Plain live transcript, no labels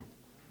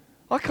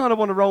I kind of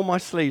want to roll my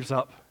sleeves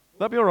up.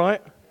 That'd be all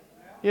right.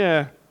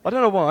 Yeah. I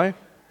don't know why.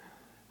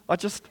 I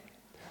just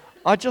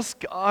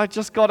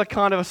got a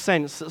kind of a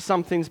sense that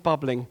something's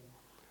bubbling,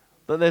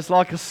 that there's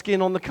like a skin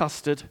on the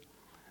custard,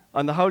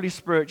 and the Holy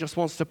Spirit just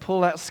wants to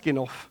pull that skin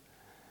off.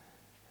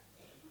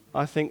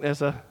 I think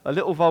there's a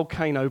little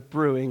volcano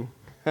brewing.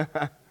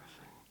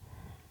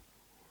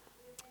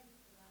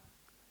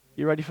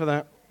 You ready for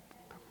that?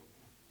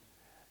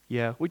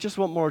 Yeah, we just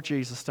want more of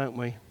Jesus, don't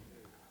we?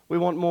 We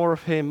want more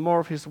of him, more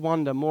of his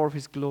wonder, more of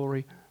his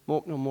glory,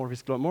 more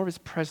of his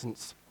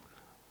presence.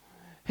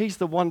 He's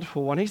the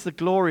wonderful one. He's the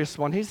glorious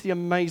one. He's the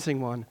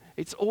amazing one.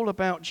 It's all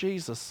about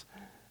Jesus.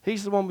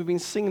 He's the one we've been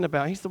singing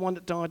about. He's the one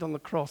that died on the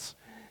cross.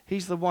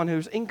 He's the one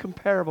who's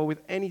incomparable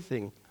with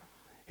anything.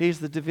 He is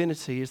the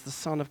divinity. He is the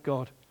Son of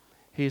God.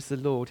 He is the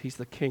Lord. He's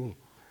the King.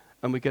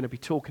 And we're going to be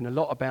talking a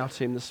lot about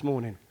him this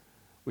morning,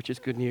 which is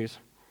good news.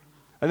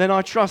 And then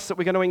I trust that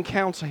we're going to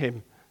encounter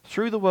him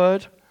through the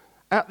Word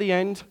at the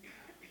end,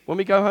 when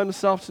we go home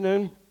this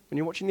afternoon, when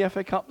you're watching the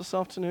FA Cup this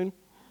afternoon.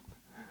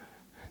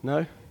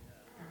 No?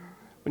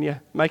 When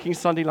you're making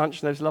Sunday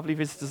lunch and those lovely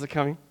visitors are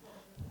coming.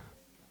 I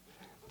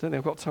don't think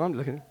I've got time to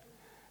look at it.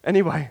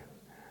 Anyway,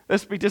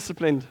 let's be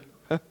disciplined.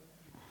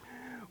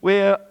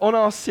 We're on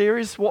our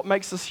series, What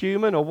Makes Us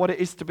Human, or What It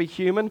Is to Be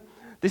Human.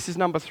 This is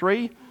number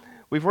 3.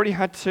 We've already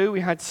had 2.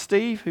 We had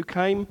Steve, who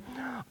came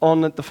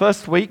on the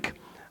first week,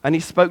 and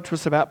he spoke to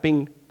us about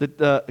being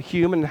the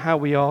human and how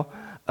we are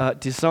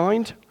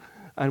designed,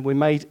 and we're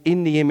made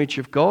in the image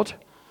of God.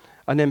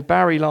 And then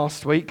Barry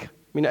last week. I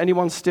mean,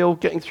 anyone still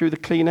getting through the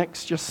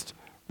Kleenex, just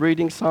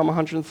reading Psalm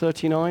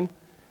 139?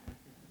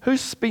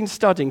 Who's been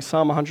studying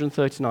Psalm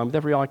 139 with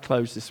every eye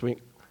closed this week?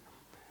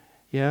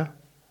 Yeah?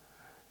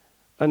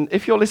 And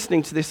if you're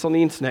listening to this on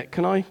the internet,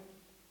 can I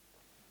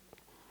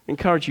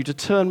encourage you to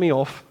turn me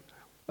off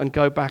and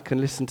go back and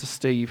listen to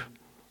Steve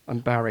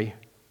and Barry,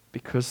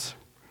 because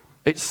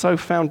it's so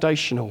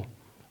foundational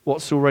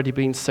what's already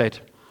been said.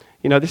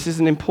 You know, this is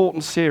an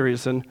important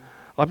series, and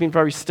I've been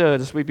very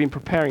stirred as we've been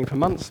preparing for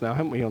months now,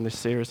 haven't we, on this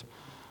series?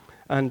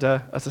 And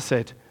as I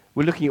said,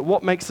 we're looking at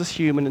what makes us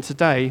human, and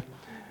today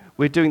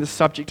we're doing the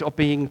subject of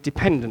being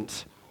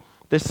dependent.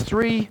 There's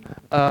 3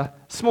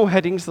 small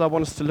headings that I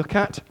want us to look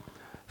at.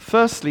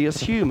 Firstly,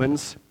 as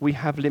humans, we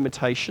have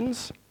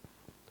limitations.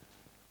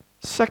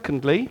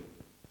 Secondly,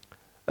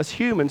 as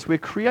humans, we're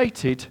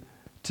created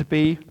to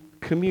be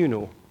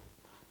communal.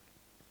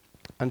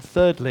 And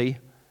thirdly,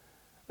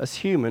 as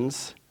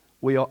humans,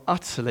 we are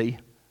utterly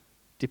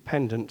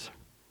dependent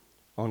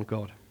on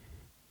God.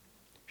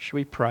 Shall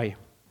we pray?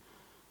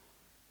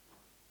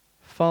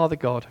 Father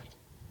God,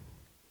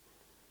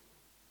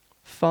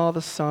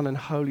 Father, Son, and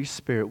Holy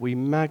Spirit, we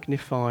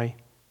magnify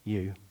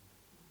you.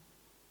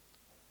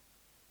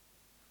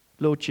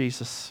 Lord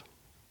Jesus,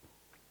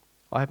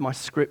 I have my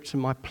script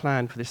and my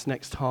plan for this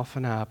next half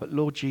an hour, but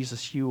Lord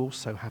Jesus, you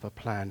also have a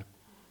plan.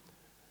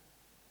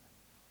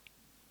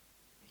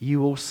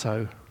 You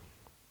also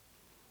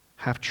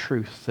have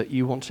truth that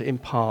you want to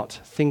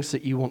impart, things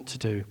that you want to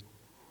do.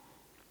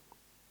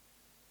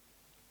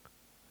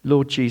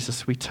 Lord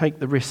Jesus, we take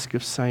the risk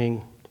of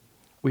saying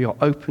we are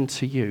open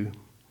to you,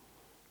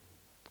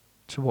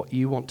 to what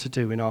you want to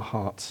do in our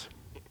hearts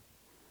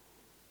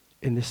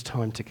in this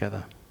time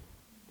together.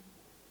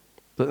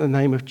 That the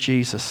name of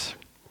Jesus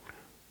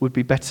would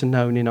be better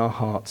known in our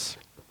hearts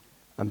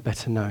and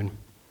better known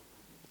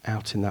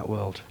out in that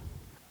world.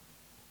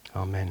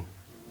 Amen.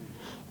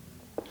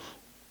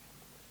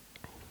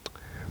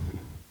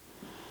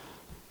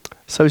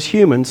 So as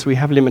humans, we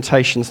have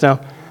limitations.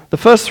 Now, the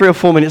first 3 or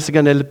 4 minutes are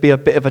going to be a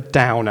bit of a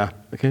downer.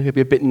 Okay, it'll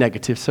be a bit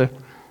negative, so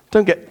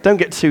don't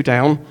get too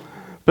down.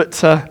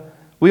 But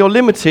we are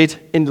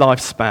limited in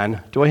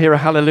lifespan. Do I hear a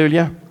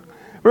hallelujah?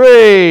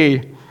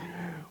 Hooray!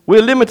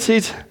 We're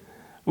limited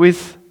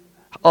with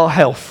our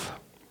health.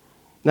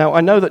 Now, I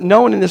know that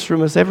no one in this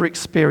room has ever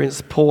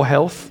experienced poor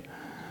health.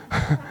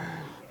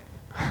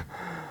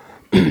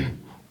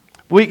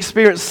 We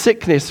experience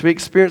sickness, we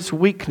experience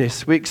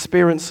weakness, we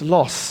experience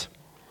loss.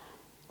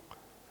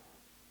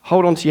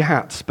 Hold on to your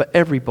hats, but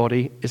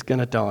everybody is going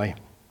to die.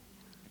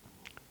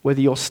 Whether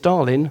you're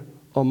Stalin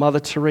or Mother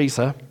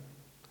Teresa,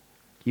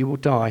 you will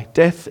die.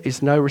 Death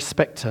is no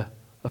respecter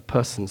of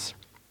persons.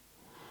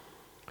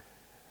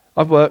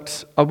 I've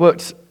worked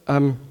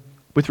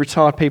with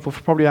retired people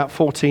for probably about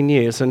 14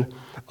 years, and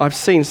I've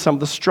seen some of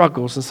the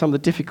struggles and some of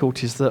the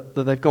difficulties that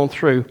they've gone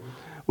through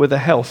with their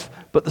health.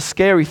 But the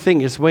scary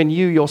thing is when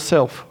you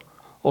yourself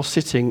are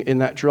sitting in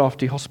that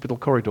drafty hospital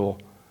corridor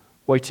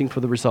waiting for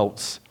the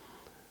results,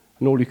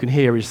 and all you can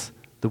hear is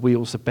the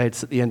wheels of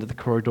beds at the end of the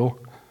corridor,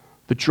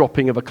 the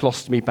dropping of a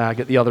colostomy bag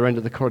at the other end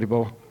of the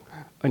corridor,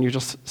 and you're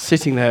just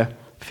sitting there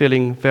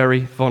feeling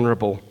very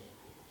vulnerable.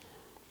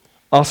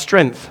 Our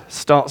strength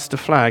starts to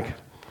flag.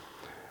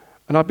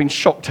 And I've been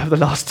shocked over the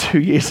last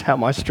 2 years how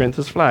my strength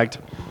has flagged.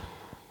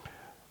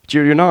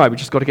 Julian and I, we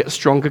just got to get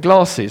stronger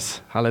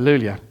glasses.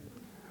 Hallelujah.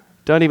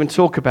 Don't even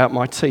talk about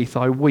my teeth.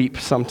 I weep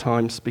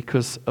sometimes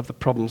because of the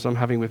problems I'm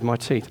having with my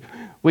teeth.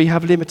 We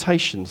have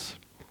limitations.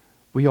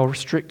 We are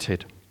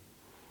restricted.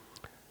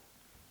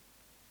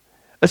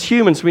 As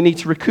humans, we need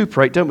to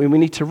recuperate, don't we? We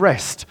need to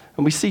rest.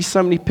 And we see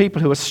so many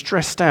people who are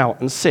stressed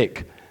out and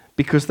sick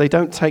because they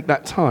don't take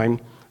that time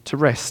to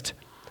rest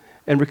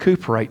and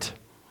recuperate.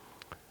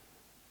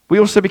 We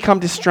also become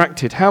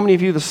distracted. How many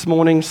of you this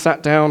morning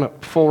sat down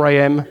at 4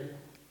 a.m.,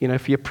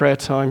 for your prayer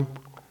time?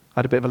 I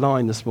had a bit of a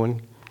line this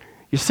morning.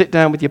 You sit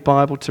down with your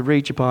Bible to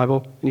read your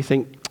Bible, and you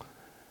think,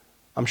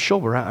 I'm sure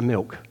we're out of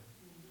milk.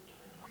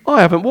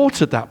 I haven't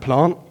watered that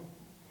plant.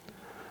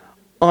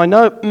 I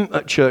know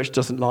at church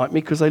doesn't like me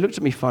because they looked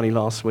at me funny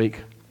last week.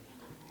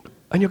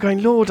 And you're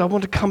going, Lord, I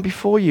want to come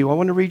before you. I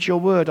want to read your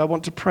word. I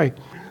want to pray.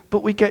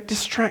 But we get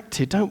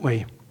distracted, don't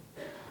we?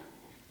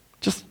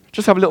 Just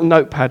have a little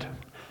notepad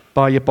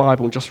by your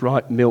Bible and just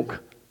write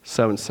milk,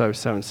 so-and-so,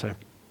 so-and-so.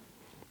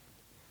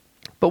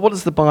 But what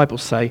does the Bible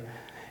say?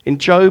 In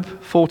Job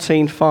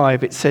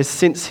 14:5, it says,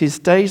 since his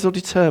days are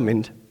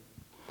determined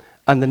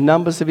and the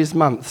numbers of his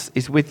months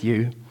is with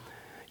you,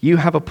 you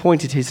have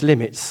appointed his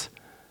limits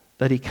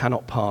that he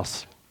cannot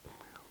pass.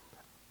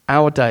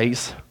 Our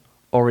days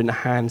are in the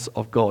hands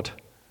of God.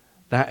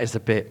 That is a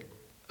bit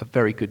of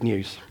very good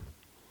news.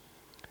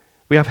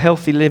 We have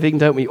healthy living,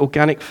 don't we?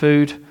 Organic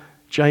food,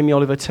 Jamie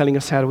Oliver telling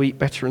us how to eat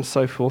better and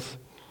so forth.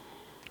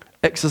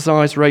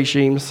 Exercise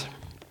regimes.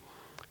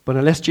 But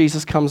unless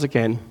Jesus comes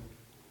again,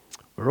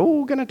 we're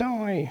all going to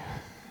die.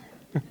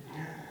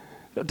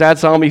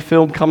 Dad's Army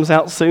film comes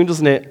out soon,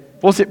 doesn't it?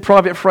 Was it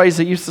Private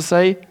Fraser used to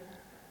say?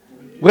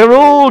 We're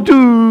all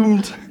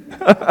doomed.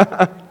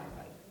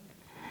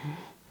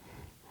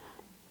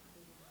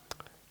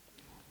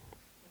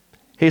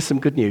 Here's some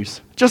good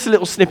news. Just a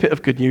little snippet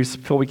of good news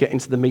before we get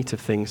into the meat of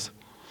things.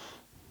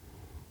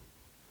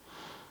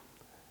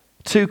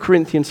 2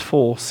 Corinthians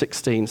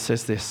 4:16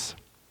 says this.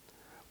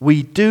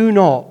 We do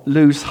not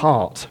lose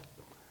heart.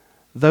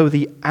 Though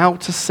the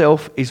outer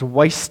self is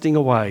wasting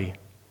away,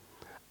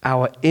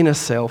 our inner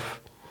self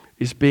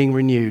is being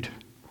renewed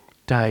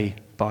day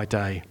by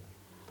day.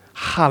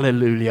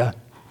 Hallelujah.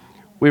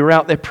 We were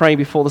out there praying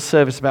before the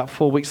service about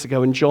 4 weeks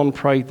ago, and John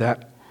prayed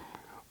that.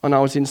 And I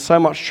was in so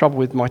much trouble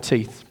with my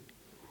teeth.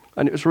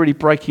 And it was really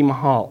breaking my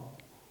heart.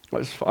 I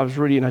was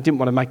really, I didn't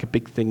want to make a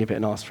big thing of it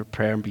and ask for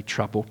prayer and be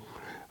trouble.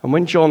 And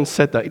when John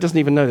said that, he doesn't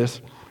even know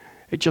this,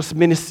 it just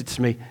ministered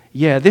to me.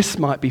 Yeah, this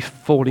might be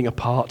falling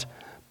apart,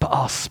 but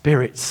our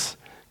spirits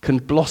can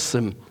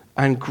blossom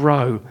and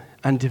grow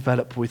and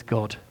develop with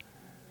God.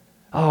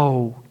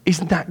 Oh,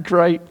 isn't that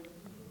great?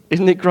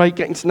 Isn't it great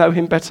getting to know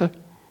him better?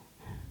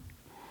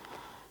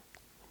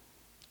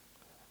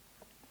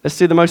 Let's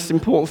do the most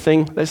important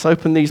thing. Let's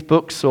open these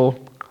books or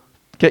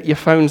get your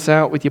phones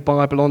out with your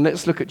Bible on.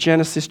 Let's look at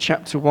Genesis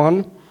chapter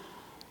 1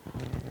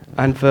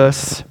 and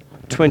verse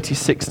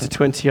 26 to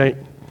 28.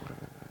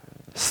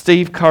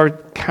 Steve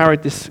covered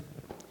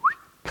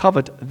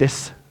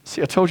this.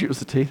 See, I told you it was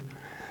the teeth.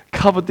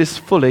 Covered this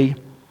fully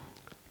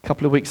a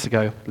couple of weeks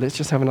ago. Let's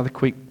just have another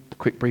quick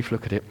brief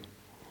look at it.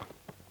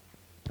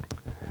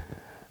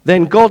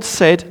 Then God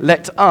said,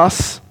 let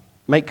us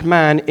make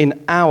man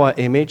in our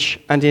image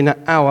and in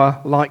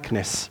our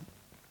likeness.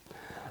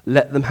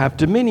 Let them have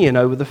dominion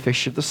over the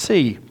fish of the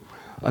sea,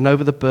 and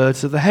over the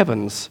birds of the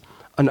heavens,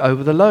 and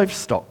over the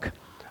livestock,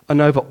 and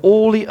over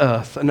all the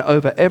earth, and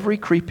over every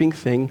creeping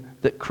thing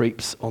that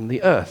creeps on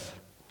the earth.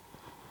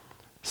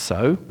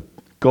 So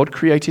God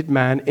created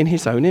man in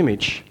his own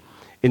image.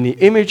 In the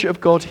image of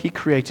God he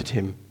created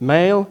him.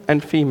 Male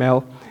and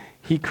female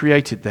he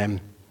created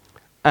them.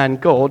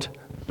 And God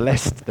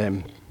blessed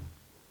them.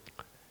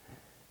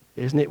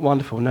 Isn't it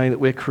wonderful knowing that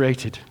we're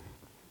created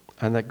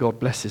and that God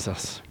blesses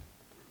us?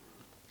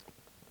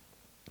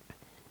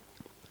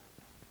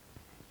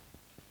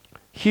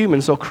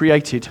 Humans are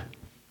created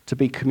to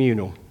be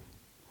communal.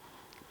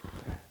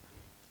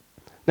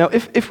 Now,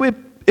 if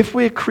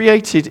we're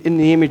created in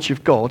the image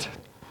of God,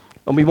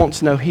 and we want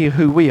to know here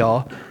who we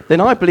are,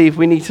 then I believe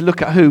we need to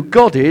look at who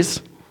God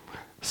is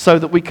so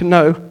that we can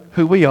know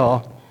who we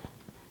are.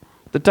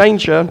 The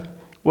danger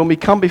when we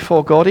come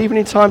before God, even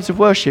in times of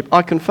worship,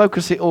 I can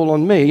focus it all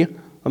on me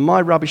and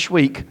my rubbish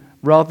week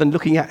rather than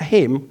looking at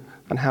him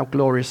and how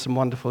glorious and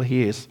wonderful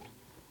he is.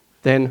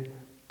 Then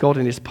God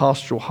in his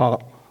pastoral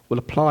heart will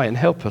apply and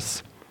help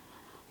us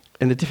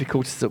in the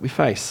difficulties that we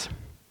face.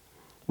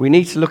 We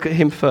need to look at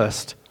him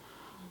first.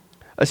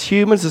 As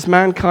humans, as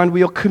mankind,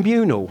 we are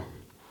communal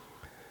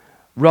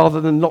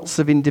rather than lots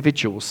of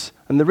individuals.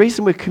 And the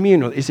reason we're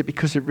communal is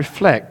because it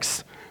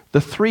reflects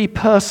the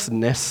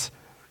three-personness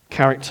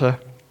character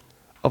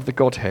of the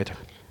Godhead.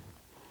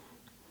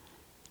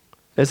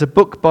 There's a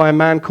book by a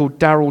man called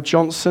Darrell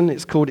Johnson.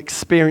 It's called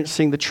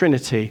Experiencing the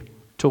Trinity,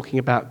 talking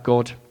about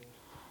God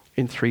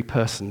in three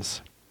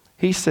persons.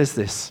 He says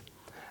this: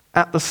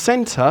 at the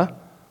center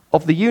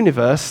of the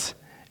universe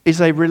is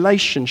a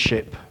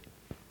relationship.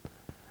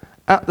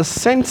 At the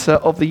center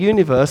of the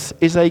universe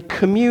is a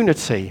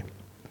community.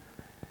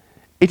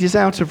 It is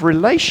out of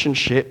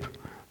relationship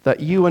that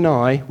you and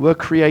I were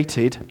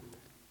created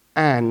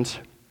and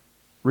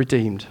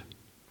redeemed.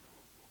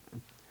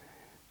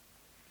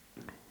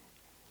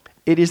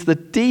 It is the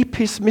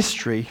deepest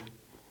mystery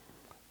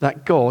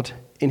that God,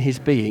 in his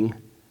being,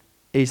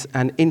 is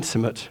an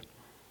intimate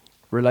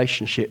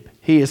relationship.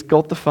 He is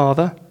God the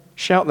Father.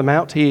 Shout them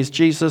out. He is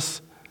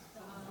Jesus,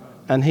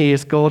 and he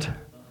is God.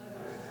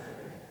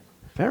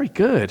 Very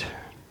good.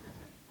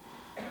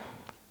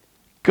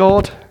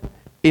 God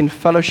in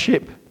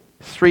fellowship,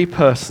 three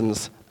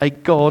persons, a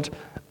God,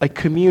 a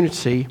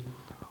community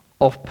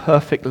of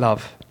perfect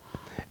love.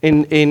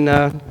 In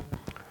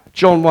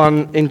John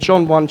 1,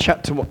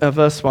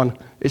 verse 1,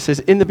 it says,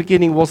 "In the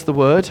beginning was the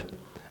Word,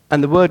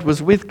 and the Word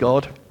was with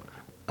God,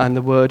 and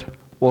the Word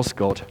was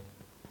God."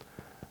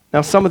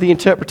 Now, some of the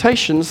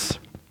interpretations,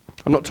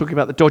 I'm not talking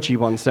about the dodgy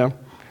ones now,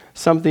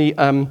 some of the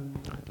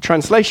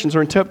translations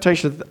or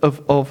interpretations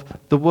of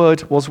the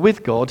Word was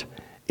with God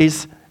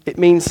it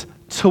means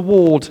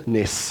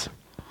towardness.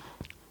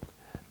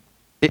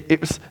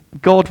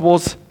 God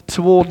was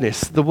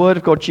towardness. The Word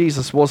of God,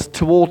 Jesus, was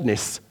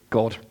towardness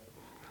God.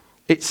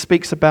 It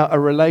speaks about a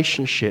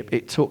relationship.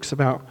 It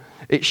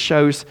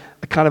shows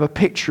a kind of a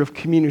picture of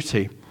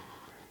community.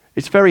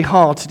 It's very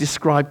hard to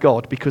describe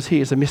God because he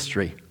is a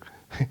mystery.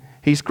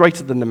 He's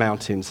greater than the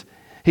mountains.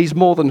 He's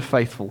more than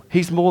faithful.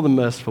 He's more than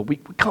merciful. We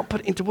can't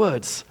put it into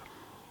words.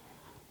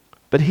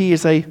 But he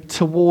is a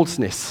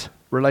towardsness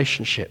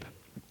relationship.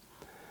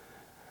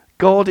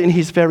 God in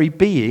his very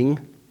being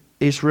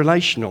is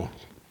relational.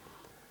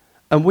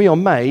 And we are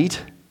made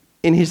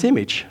in his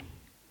image.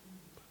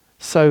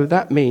 So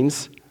that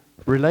means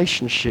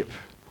relationship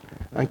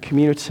and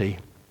community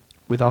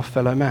with our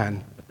fellow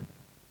man.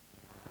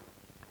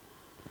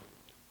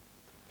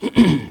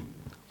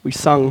 We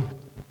sung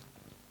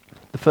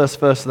the first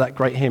verse of that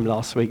great hymn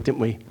last week, didn't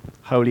we?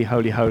 Holy,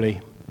 holy, holy.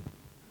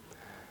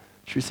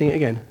 Should we sing it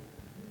again?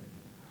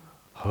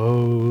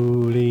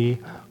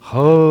 Holy,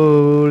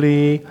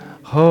 holy,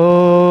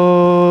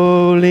 holy,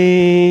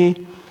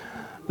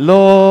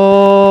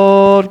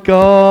 Lord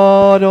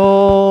God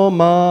Almighty,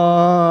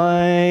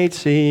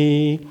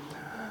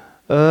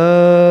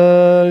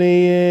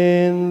 early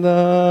in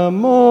the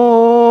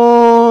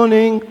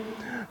morning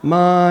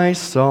my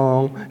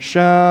song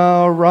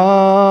shall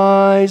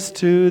rise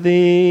to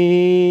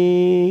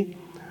thee.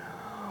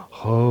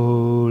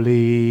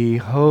 Holy,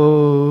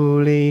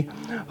 holy,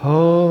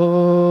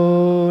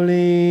 holy,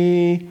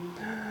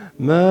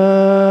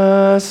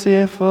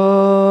 merciful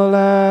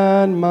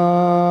and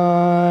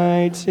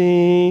mighty,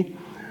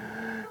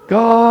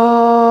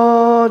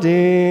 God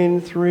in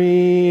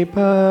three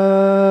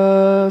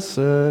persons,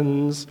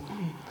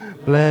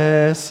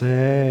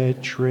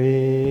 blessed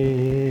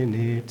Trinity.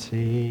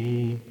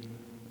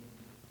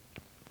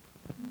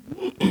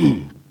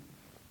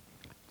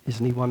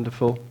 Isn't he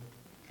wonderful?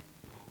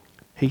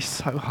 He's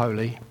so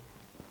holy.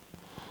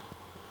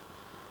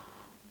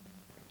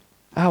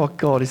 Our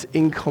God is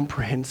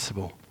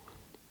incomprehensible.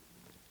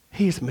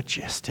 He is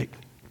majestic.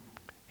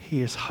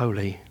 He is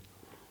holy.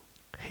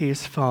 He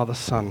is Father,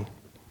 Son,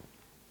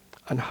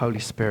 and Holy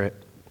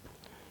Spirit.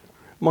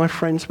 My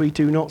friends, we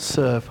do not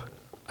serve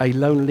a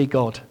lonely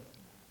God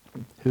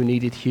who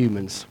needed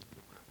humans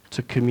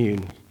to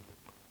commune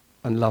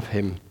and love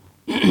him.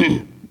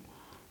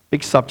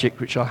 Big subject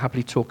which I'll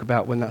happily talk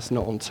about when that's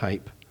not on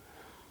tape.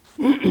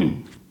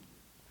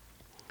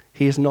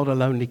 He is not a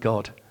lonely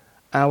God.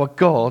 Our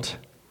God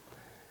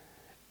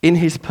in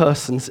his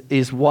persons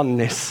is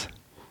oneness,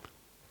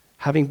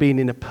 having been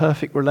in a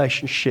perfect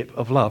relationship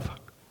of love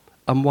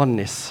and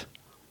oneness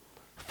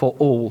for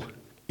all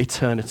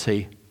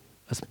eternity,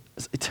 as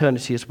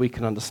eternity as we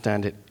can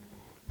understand it,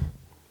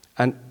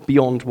 and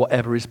beyond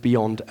whatever is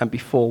beyond, and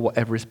before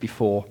whatever is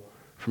before,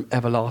 from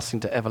everlasting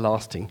to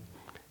everlasting.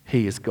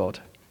 He is God.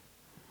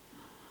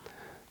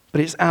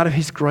 But it's out of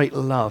his great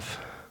love,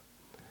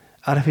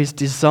 out of his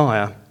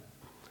desire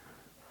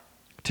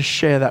to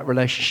share that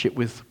relationship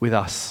with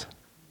us,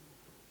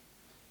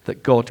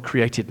 that God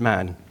created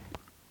man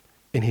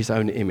in his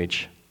own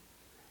image,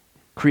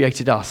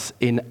 created us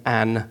in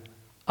an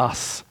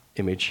us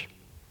image.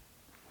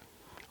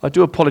 I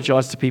do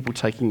apologise to people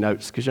taking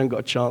notes because you haven't got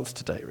a chance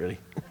today, really.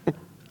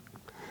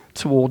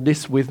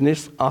 Towardness,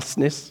 withness,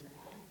 usness.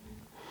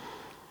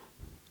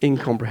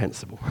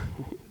 Incomprehensible.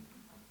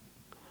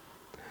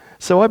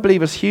 So I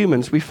believe as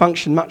humans we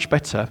function much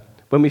better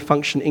when we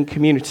function in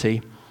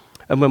community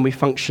and when we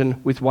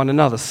function with one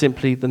another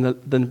simply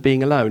than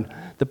being alone.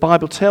 The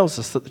Bible tells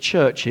us that the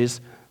church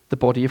is the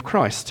body of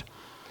Christ,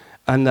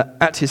 and that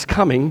at his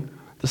coming,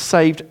 the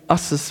saved,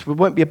 we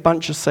won't be a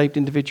bunch of saved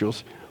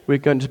individuals. We're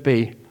going to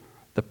be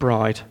the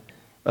bride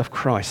of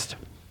Christ.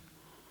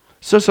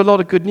 So it's a lot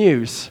of good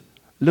news.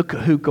 Look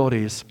at who God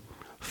is.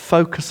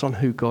 Focus on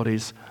who God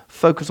is.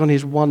 Focus on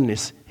his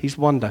oneness, his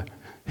wonder,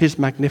 his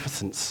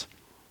magnificence.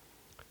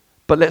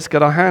 But let's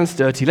get our hands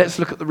dirty. Let's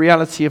look at the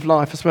reality of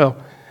life as well.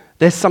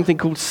 There's something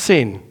called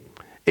sin.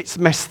 It's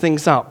messed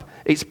things up.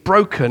 It's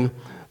broken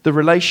the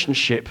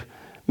relationship.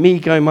 Me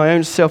going my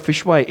own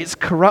selfish way. It's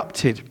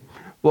corrupted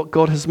what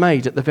God has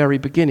made at the very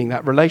beginning.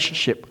 That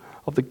relationship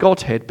of the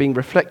Godhead being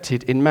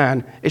reflected in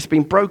man. It's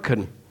been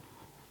broken.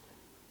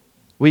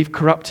 We've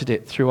corrupted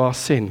it through our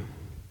sin.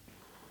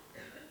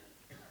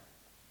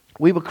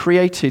 We were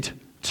created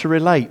to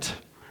relate.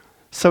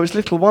 So it's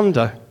little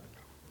wonder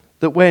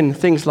that when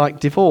things like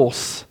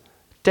divorce,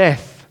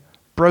 death,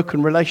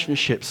 broken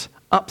relationships,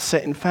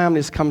 upsetting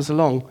families comes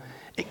along,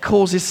 it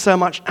causes so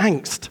much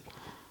angst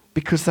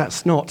because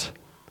that's not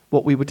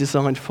what we were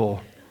designed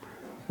for.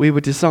 We were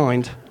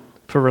designed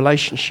for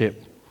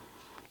relationship,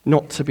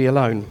 not to be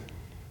alone.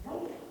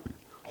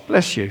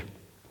 Bless you.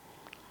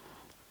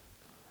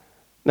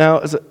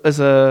 Now,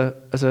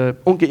 I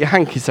won't get your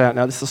hankies out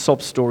now. This is a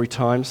sob story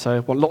time, so I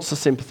want lots of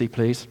sympathy,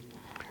 please.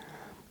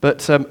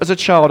 But as a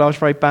child, I was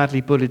very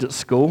badly bullied at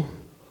school.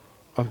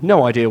 I've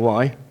no idea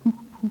why.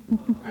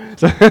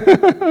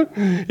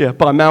 Yeah,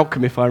 by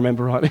Malcolm, if I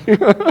remember rightly.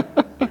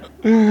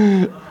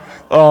 Yes.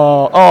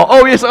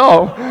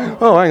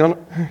 Oh, hang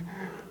on.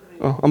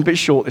 Oh, I'm a bit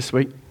short this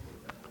week.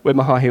 Wear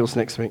my high heels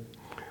next week.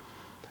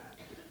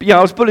 But yeah,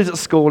 I was bullied at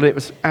school, and it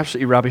was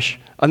absolutely rubbish.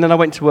 And then I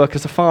went to work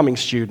as a farming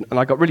student, and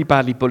I got really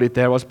badly bullied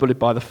there. I was bullied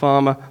by the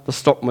farmer, the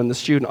stockman, the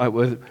student I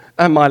worked with,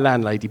 and my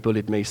landlady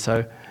bullied me,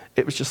 so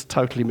it was just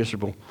totally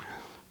miserable.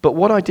 But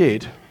what I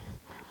did,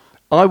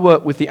 I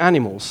worked with the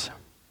animals,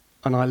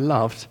 and I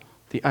loved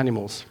the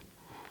animals.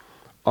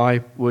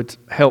 I would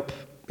help,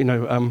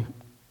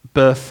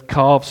 birth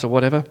calves or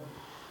whatever,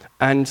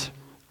 and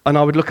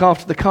I would look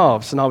after the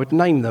calves, and I would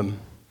name them.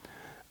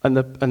 And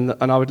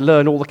I would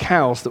learn all the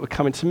cows that were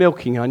coming to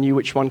milking. I knew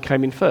which one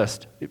came in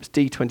first. It was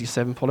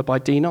D27 followed by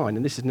D9,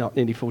 and this is not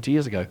nearly 20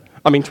 years ago.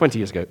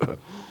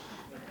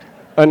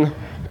 And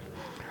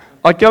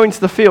I'd go into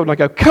the field, and I'd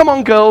go, "Come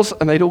on, girls,"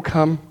 and they'd all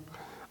come.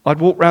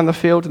 I'd walk around the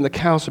field, and the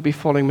cows would be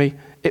following me.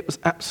 It was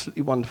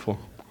absolutely wonderful.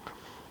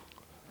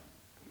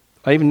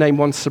 I even named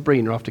one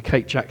Sabrina after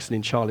Kate Jackson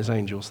in Charlie's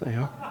Angels. There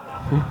you are.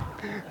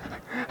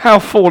 How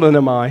fallen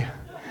am I?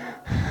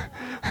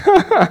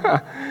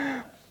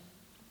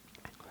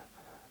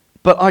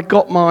 But I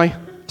got my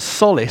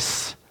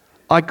solace,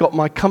 I got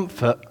my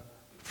comfort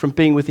from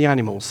being with the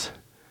animals,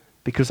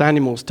 because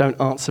animals don't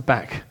answer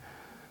back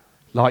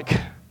like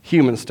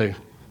humans do.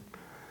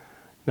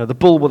 Now, the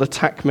bull will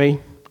attack me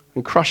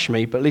and crush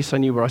me, but at least I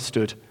knew where I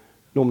stood,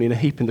 normally in a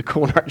heap in the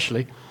corner,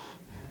 actually.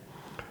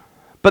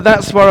 But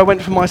that's where I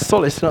went for my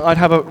solace. And I'd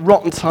have a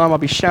rotten time, I'd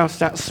be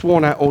shouted at,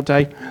 sworn at all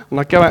day, and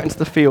I'd go out into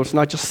the fields, and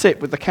I'd just sit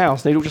with the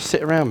cows, and they'd all just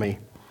sit around me.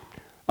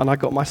 And I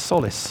got my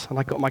solace, and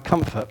I got my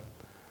comfort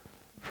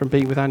from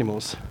being with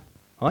animals.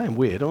 I am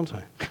weird, aren't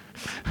I?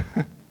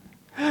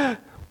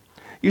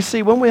 You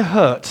see, when we're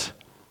hurt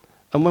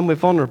and when we're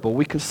vulnerable,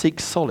 we can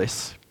seek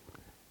solace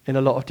in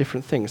a lot of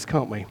different things,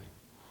 can't we?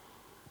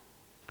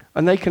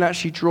 And they can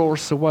actually draw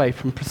us away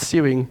from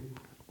pursuing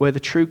where the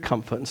true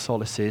comfort and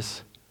solace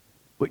is,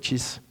 which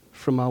is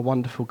from our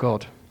wonderful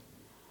God.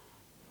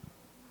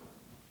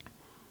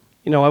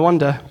 I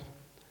wonder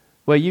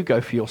where you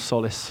go for your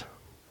solace.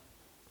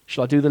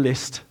 Shall I do the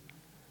list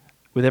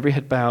with every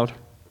head bowed?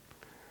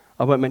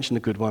 I won't mention the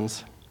good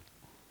ones.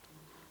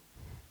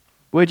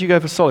 Where do you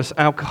go for solace?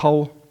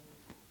 Alcohol,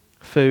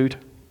 food,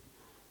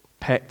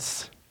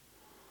 pets,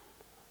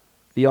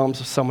 the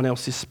arms of someone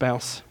else's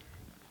spouse.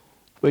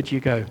 Where do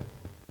you go?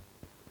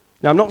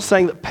 Now, I'm not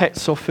saying that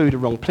pets or food are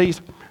wrong.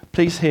 Please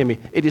hear me.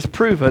 It is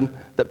proven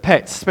that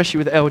pets, especially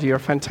with LD, are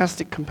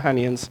fantastic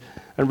companions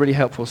and really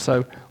helpful.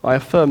 So I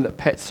affirm that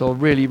pets are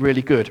really,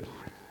 really good.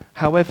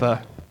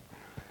 However,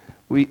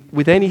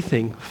 with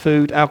anything,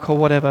 food, alcohol,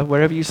 whatever,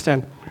 wherever you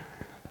stand,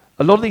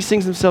 a lot of these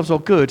things themselves are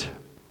good,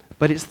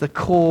 but it's the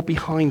core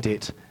behind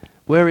it.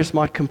 Where is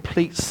my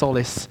complete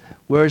solace?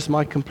 Where is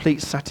my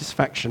complete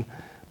satisfaction?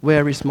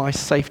 Where is my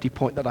safety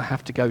point that I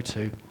have to go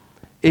to?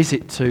 Is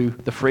it to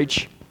the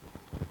fridge,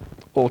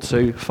 or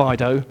to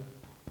Fido,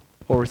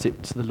 or is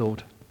it to the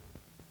Lord?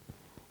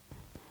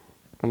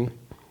 And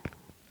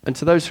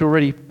to those who are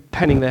already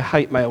penning their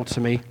hate mail to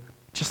me,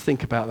 just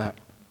think about that.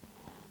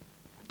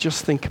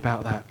 Just think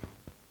about that.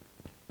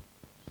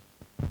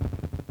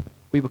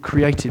 We were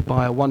created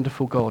by a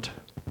wonderful God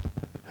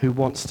who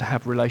wants to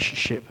have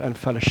relationship and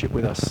fellowship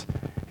with us.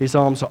 His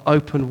arms are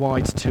open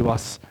wide to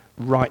us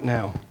right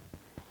now.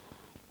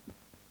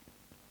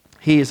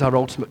 He is our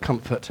ultimate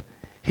comfort.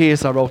 He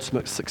is our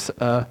ultimate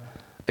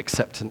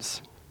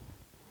acceptance.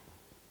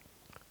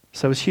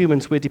 So as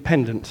humans, we're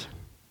dependent.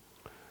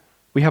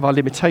 We have our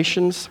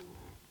limitations,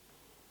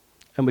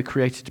 and we're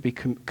created to be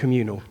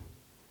communal.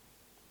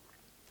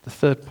 The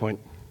third point.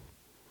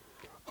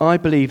 I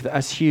believe that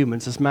as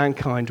humans, as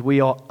mankind, we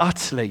are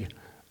utterly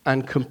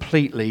and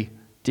completely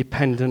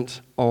dependent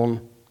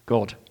on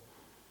God.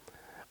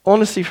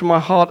 Honestly, from my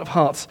heart of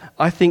hearts,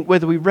 I think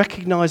whether we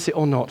recognize it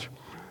or not,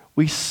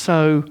 we're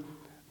so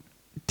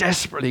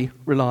desperately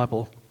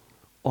reliable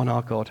on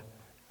our God.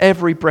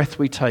 Every breath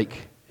we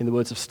take, in the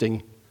words of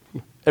Sting,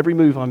 every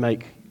move I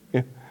make,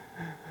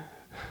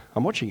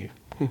 I'm watching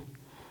you.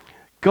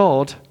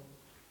 God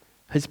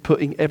is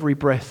putting every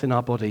breath in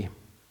our body.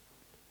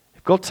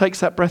 If God takes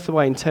that breath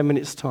away in 10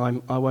 minutes'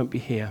 time, I won't be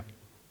here.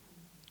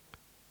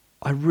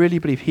 I really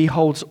believe He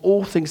holds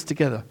all things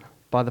together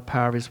by the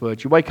power of His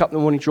word. You wake up in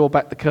the morning, draw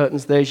back the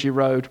curtains, there's your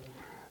road,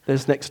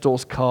 there's next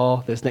door's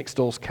car, there's next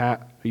door's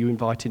cat, who you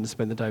invited to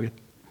spend the day with.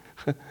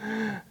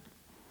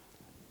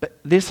 But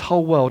this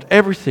whole world,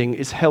 everything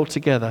is held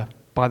together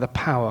by the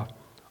power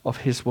of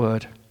His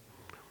word.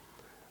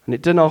 And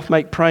it doesn't often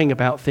make praying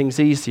about things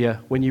easier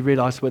when you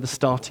realize where the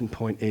starting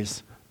point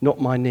is. Not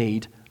my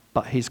need,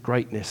 but his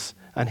greatness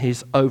and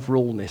his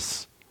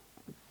overallness.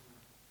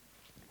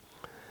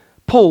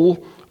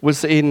 Paul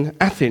was in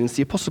Athens.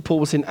 The Apostle Paul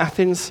was in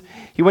Athens.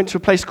 He went to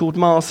a place called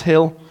Mars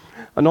Hill.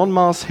 And on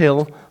Mars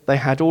Hill, they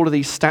had all of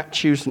these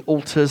statues and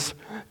altars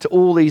to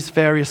all these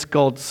various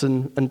gods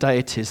and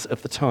deities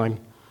of the time.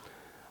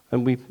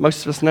 And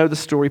most of us know the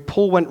story.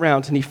 Paul went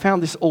round and he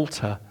found this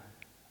altar.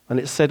 And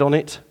it said on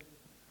it,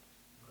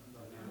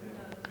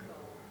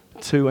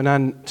 to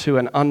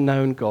an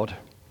unknown God.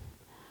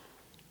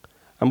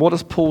 And what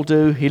does Paul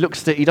do? He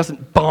looks at it. He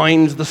doesn't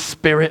bind the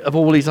spirit of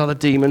all these other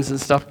demons and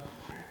stuff.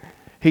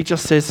 He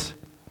just says,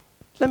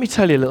 let me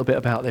tell you a little bit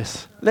about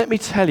this. Let me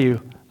tell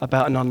you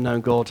about an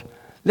unknown God.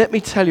 Let me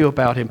tell you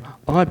about him.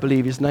 I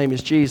believe his name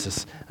is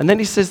Jesus. And then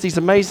he says these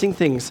amazing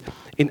things.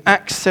 In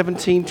Acts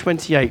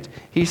 17:28,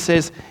 he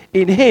says,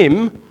 in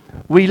him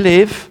we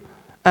live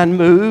and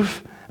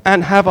move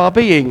and have our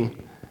being.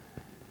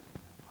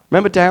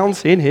 Remember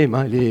Downs? In him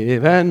I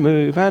live and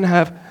move and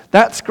have.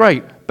 That's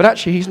great. But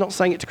actually, he's not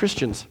saying it to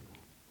Christians.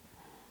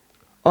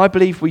 I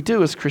believe we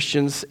do as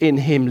Christians in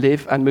him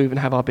live and move and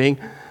have our being.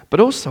 But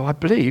also, I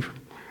believe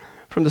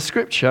from the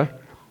scripture,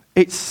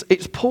 it's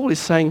Paul is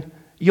saying,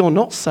 you're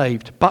not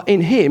saved. But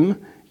in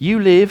him, you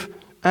live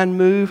and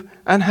move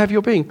and have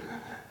your being.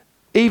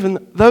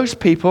 Even those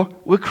people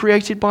were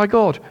created by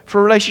God for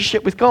a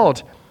relationship with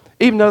God.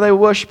 Even though they were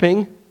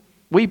worshipping,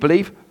 we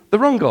believe, the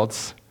wrong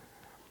gods.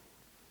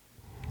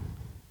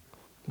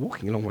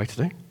 Walking a long way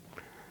today.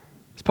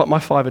 It's part of my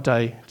 5 a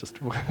day.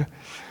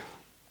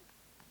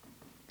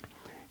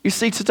 You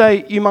see,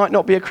 today you might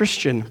not be a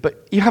Christian,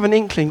 but you have an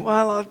inkling.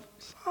 Well,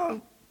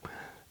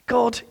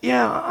 God,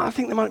 yeah, I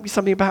think there might be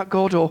something about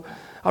God, or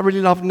I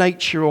really love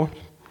nature, or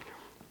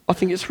I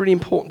think it's really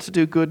important to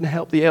do good and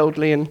help the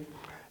elderly and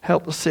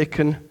help the sick,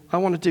 and I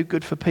want to do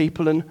good for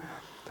people, and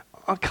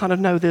I kind of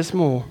know there's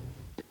more.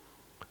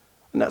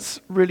 And that's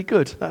really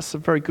good. That's a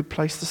very good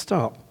place to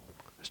start,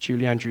 as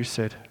Julie Andrews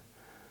said.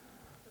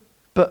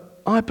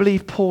 But I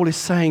believe Paul is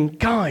saying,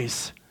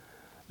 guys,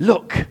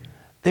 look,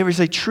 there is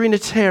a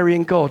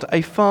Trinitarian God,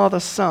 a Father,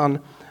 Son,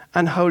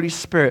 and Holy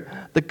Spirit,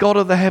 the God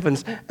of the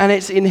heavens, and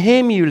it's in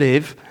him you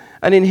live,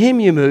 and in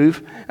him you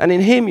move, and in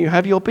him you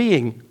have your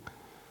being.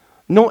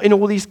 Not in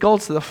all these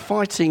gods that are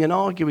fighting and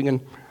arguing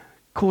and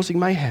causing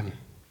mayhem.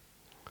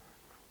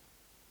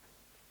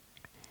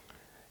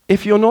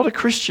 If you're not a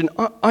Christian,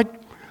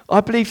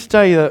 I believe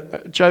today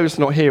that Joe's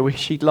not here.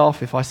 She'd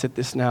laugh if I said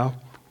this now.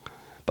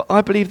 But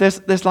I believe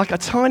there's like a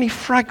tiny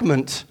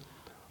fragment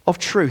of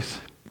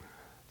truth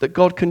that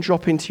God can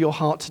drop into your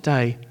heart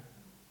today.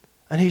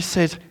 And he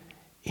said,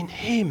 in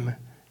him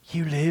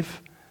you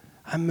live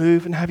and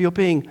move and have your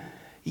being.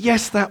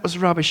 Yes, that was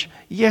rubbish.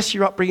 Yes,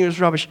 your upbringing was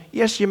rubbish.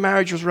 Yes, your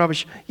marriage was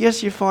rubbish.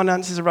 Yes, your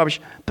finances are rubbish.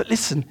 But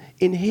listen,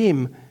 in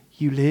him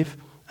you live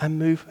and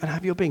move and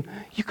have your being.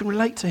 You can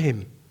relate to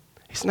him.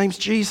 His name's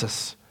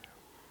Jesus.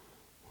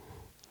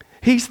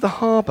 He's the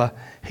harbour.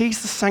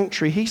 He's the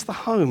sanctuary. He's the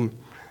home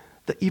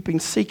that you've been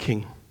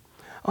seeking.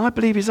 I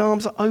believe his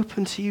arms are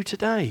open to you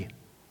today.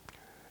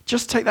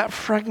 Just take that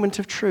fragment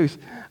of truth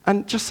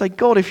and just say,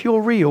 God, if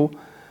you're real,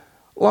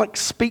 like,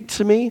 speak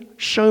to me,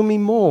 show me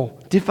more,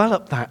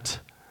 develop that.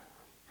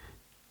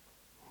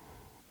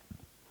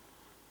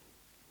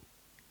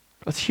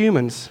 As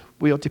humans,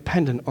 we are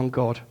dependent on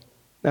God.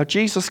 Now,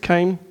 Jesus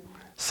came,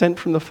 sent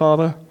from the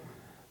Father,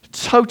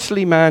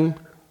 totally man,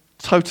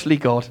 totally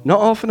God.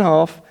 Not half and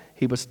half.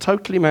 He was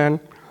totally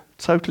man,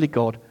 totally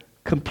God.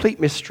 Complete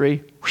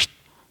mystery,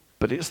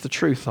 but it's the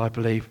truth, I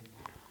believe.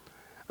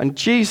 And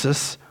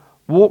Jesus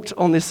walked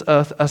on this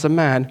earth as a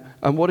man,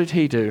 and what did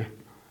he do?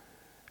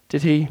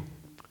 Did he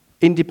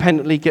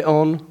independently get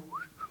on?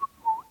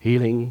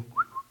 Healing,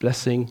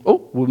 blessing.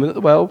 Oh, woman at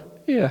the well.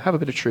 Yeah, have a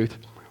bit of truth.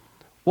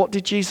 What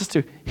did Jesus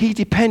do? He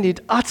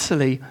depended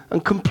utterly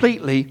and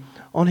completely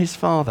on his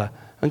Father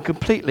and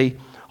completely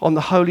on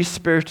the Holy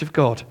Spirit of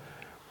God.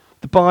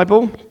 The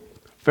Bible,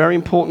 very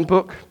important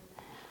book,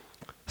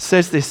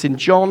 says this in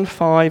John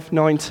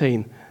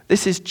 5:19.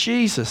 This is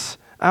Jesus,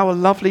 our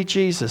lovely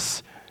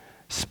Jesus,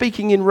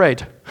 speaking in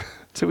red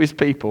to his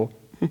people.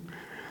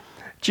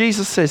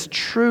 Jesus says,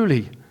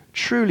 truly,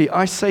 truly,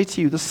 I say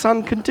to you, the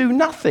Son can do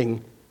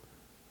nothing.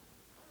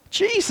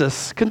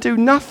 Jesus can do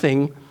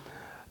nothing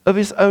of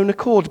his own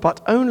accord,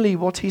 but only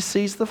what he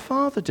sees the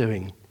Father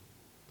doing.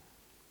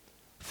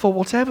 For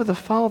whatever the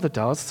Father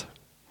does,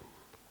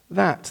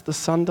 that the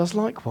Son does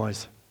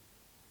likewise.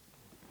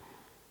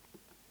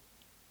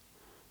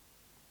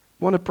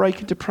 Want to break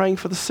into praying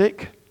for the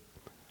sick?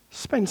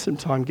 Spend some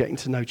time getting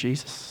to know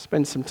Jesus.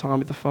 Spend some time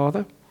with the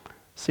Father.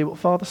 See what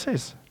Father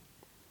says.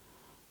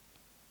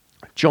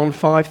 John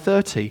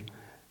 5:30.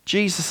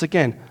 Jesus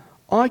again.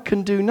 I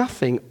can do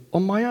nothing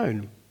on my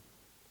own.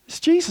 It's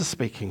Jesus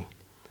speaking.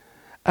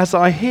 As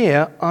I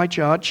hear, I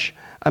judge,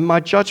 and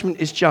my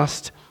judgment is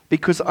just,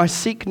 because I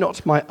seek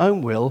not my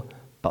own will,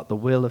 but the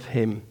will of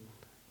him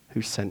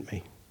who sent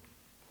me.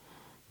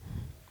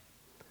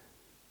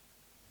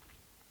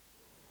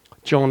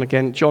 John,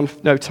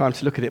 no time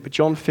to look at it, but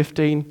John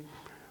 15,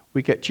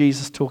 we get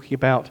Jesus talking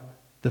about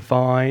the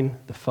vine,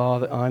 the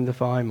Father, I'm the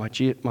vine,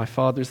 my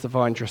Father is the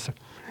vine dresser.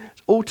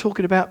 It's all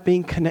talking about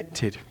being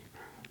connected.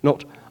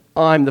 Not,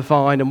 I'm the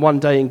vine and one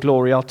day in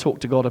glory I'll talk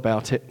to God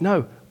about it.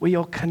 No, we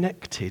are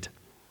connected.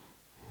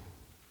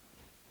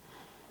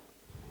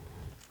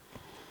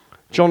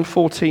 John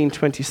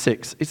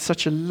 14:26. It's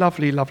such a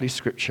lovely, lovely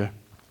scripture.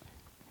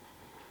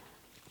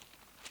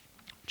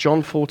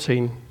 John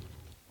 14,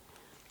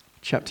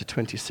 chapter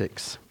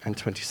 26 and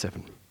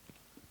 27.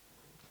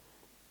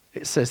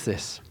 It says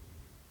this.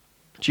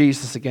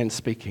 Jesus again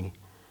speaking.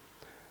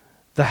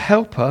 The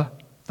Helper,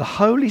 the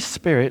Holy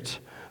Spirit,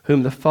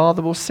 whom the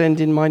Father will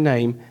send in my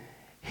name,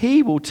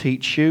 he will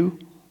teach you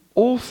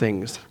all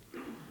things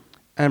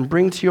and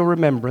bring to your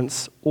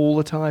remembrance all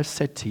that I have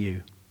said to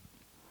you.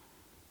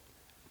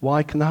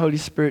 Why can the Holy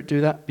Spirit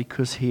do that?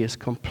 Because he is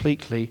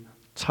completely,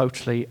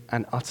 totally,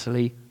 and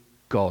utterly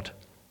God.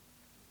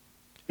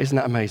 Isn't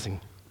that amazing?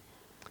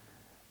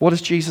 What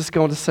does Jesus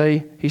go on to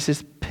say? He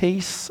says,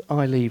 peace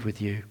I leave with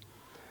you.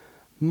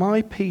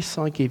 My peace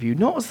I give you.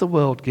 Not as the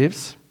world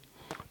gives,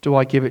 do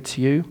I give it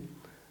to you.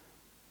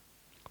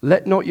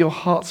 Let not your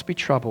hearts be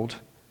troubled,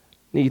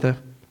 neither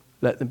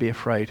let them be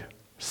afraid.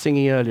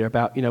 Singing earlier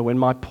about, when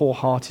my poor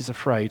heart is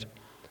afraid.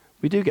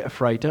 We do get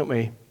afraid, don't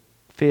we?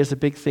 Fear's a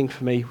big thing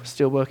for me. We're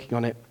still working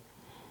on it.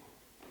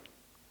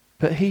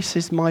 But he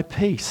says, my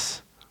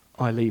peace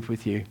I leave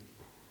with you.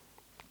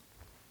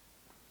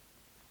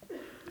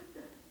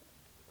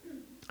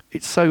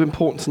 It's so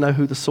important to know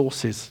who the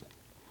source is.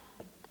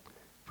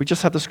 We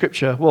just have the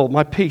scripture, well,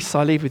 my peace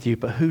I leave with you,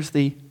 but who's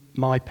the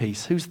my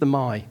peace? Who's the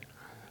my?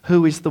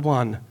 Who is the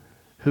one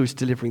who's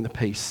delivering the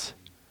peace?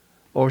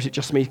 Or is it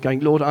just me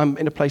going, Lord, I'm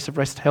in a place of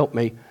rest, help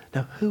me.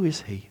 Now, who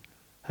is he?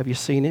 Have you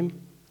seen him?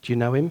 Do you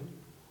know him?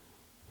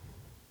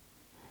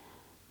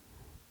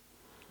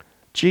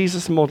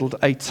 Jesus modeled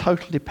a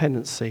total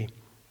dependency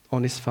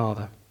on his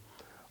Father,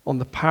 on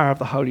the power of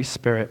the Holy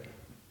Spirit.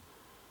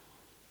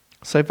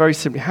 So very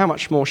simply, how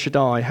much more should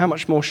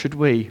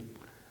we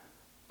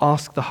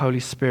ask the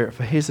Holy Spirit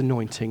for his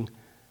anointing,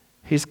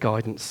 his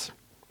guidance,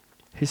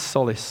 his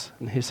solace,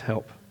 and his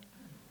help?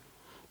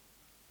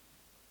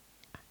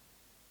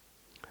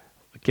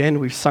 Again,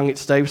 we've sung it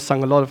today. We've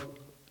sung a lot of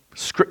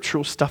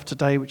scriptural stuff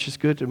today, which is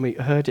good, and we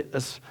heard it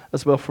as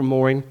well from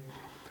Maureen.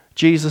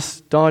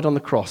 Jesus died on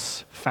the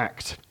cross,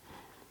 fact.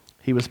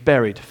 He was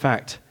buried,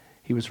 fact.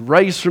 He was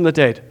raised from the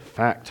dead,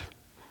 fact.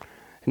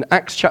 In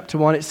Acts chapter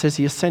 1, it says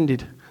he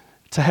ascended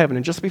to heaven.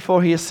 And just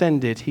before he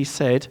ascended, he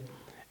said,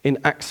 in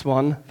Acts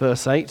 1,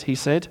 verse 8, he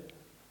said,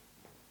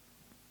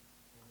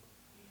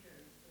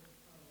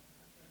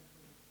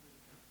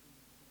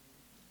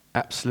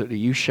 absolutely,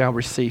 you shall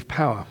receive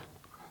power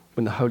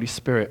when the Holy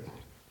Spirit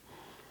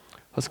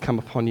has come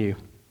upon you,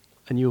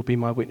 and you will be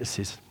my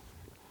witnesses.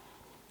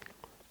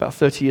 About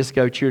 30 years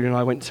ago, Julian and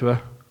I went to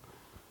a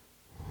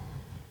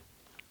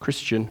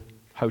Christian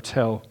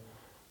hotel.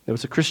 There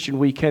was a Christian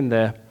weekend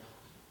there,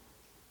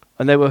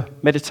 and they were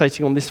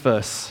meditating on this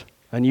verse,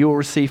 and you will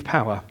receive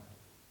power,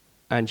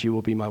 and you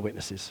will be my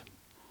witnesses.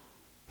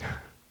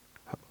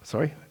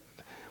 Sorry?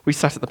 We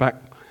sat at the back,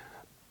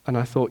 and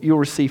I thought, you'll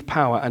receive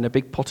power and a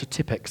big pot of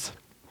Tippex.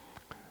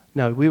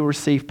 No, we will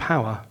receive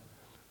power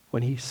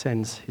when he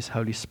sends his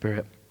Holy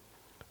Spirit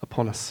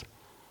upon us.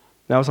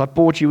 Now, as I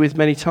bored you with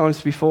many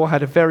times before, I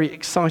had a very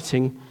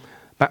exciting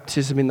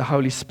baptism in the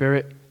Holy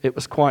Spirit. It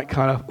was quite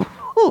kind of,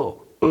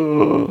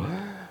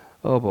 oh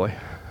boy.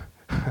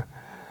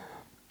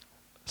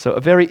 So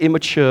a very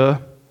immature,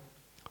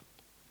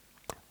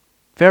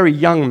 very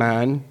young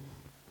man,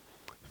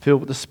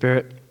 filled with the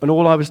Spirit, and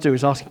all I was doing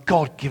was asking,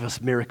 God, give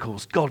us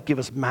miracles. God, give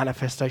us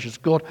manifestations.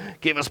 God,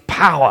 give us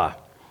power.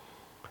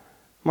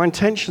 My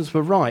intentions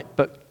were right,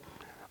 but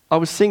I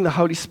was seeing the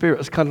Holy Spirit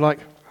as kind of like,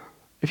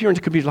 if you're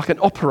into computer, like an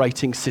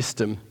operating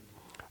system.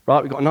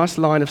 Right, we've got a nice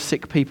line of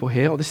sick people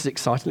here. Oh, this is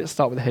exciting. Let's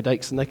start with the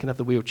headaches, and they can have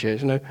the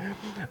wheelchairs,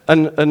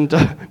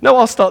 No,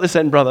 I'll start this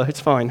end, brother. It's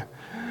fine.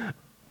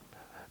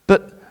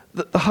 But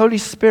the Holy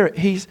Spirit,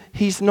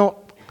 he's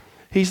not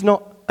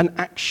an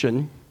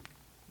action.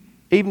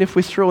 Even if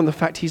we're through on the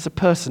fact he's a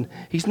person,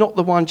 he's not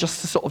the one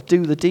just to sort of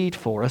do the deed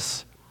for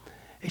us.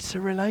 It's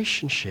a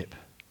relationship.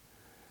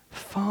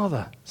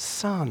 Father,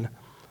 Son,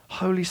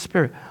 Holy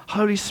Spirit.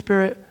 Holy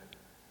Spirit,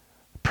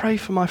 pray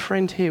for my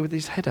friend here with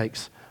these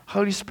headaches.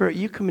 Holy Spirit,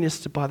 you can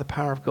minister by the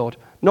power of God.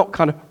 Not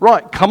kind of,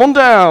 right, come on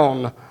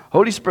down.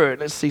 Holy Spirit,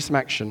 let's see some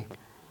action.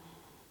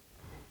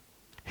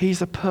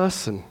 He's a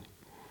person.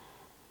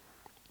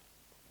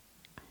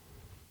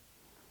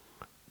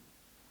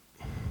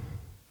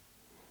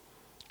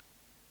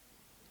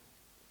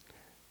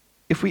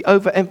 If we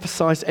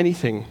overemphasize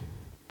anything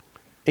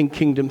in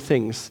kingdom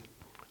things,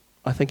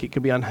 I think it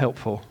can be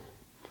unhelpful.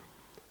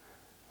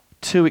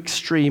 Too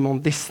extreme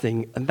on this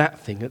thing and that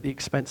thing at the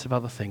expense of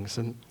other things.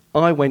 And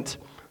I went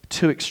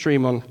too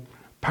extreme on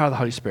power of the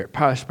Holy Spirit,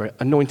 power of the Spirit,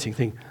 anointing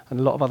thing, and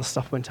a lot of other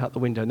stuff went out the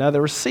window. Now,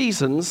 there are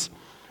seasons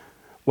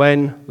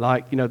when,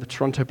 like, the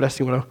Toronto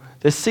blessing,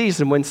 there's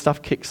season when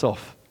stuff kicks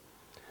off.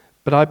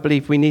 But I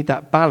believe we need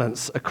that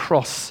balance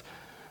across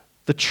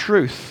the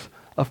truth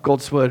of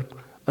God's word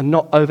and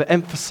not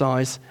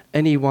overemphasize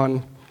any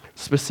one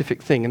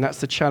specific thing. And that's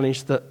the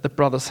challenge that the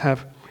brothers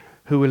have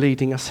who are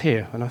leading us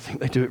here. And I think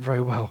they do it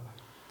very well.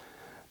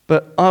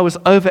 But I was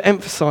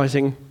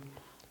overemphasizing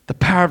the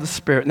power of the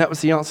Spirit, and that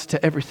was the answer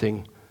to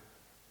everything,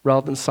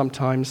 rather than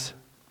sometimes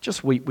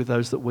just weep with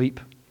those that weep.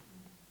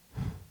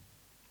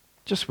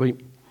 Just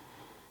weep.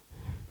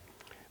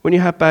 When you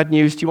have bad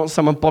news, do you want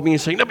someone bobbing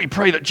and saying, let me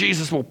pray that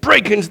Jesus will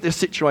break into this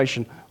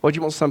situation? Or do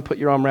you want someone to put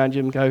your arm around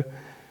you and go,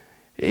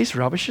 it is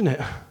rubbish, isn't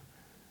it?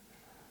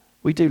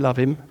 We do love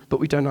him, but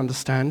we don't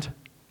understand.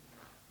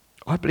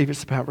 I believe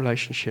it's about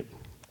relationship.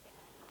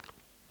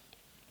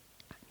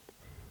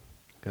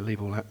 I'm going to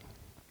leave all that.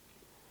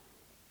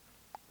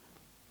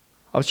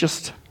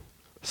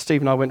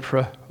 Steve and I went for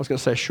I was going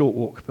to say a short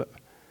walk, but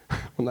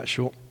wasn't that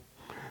short.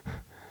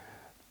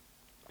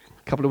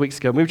 A couple of weeks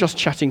ago, we were just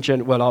chatting,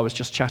 I was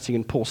just chatting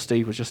and poor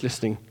Steve was just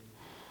listening.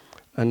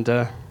 And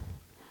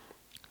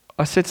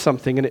I said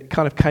something and it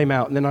kind of came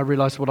out and then I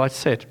realized what I'd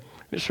said.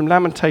 It's from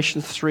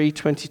Lamentations 3,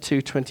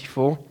 22,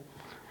 24.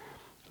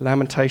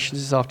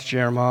 Lamentations is after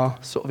Jeremiah,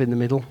 sort of in the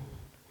middle.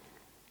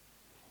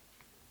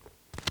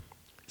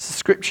 It's a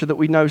scripture that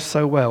we know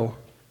so well.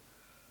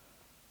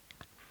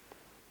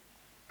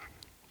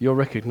 You'll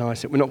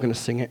recognize it. We're not going to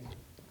sing it.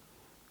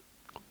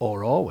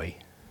 Or are we?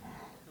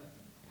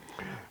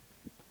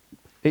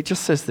 It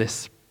just says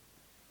this.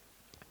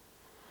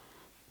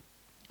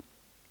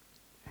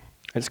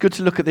 And it's good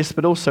to look at this,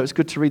 but also it's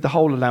good to read the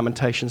whole of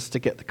Lamentations to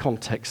get the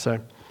context. So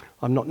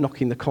I'm not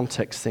knocking the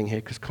context thing here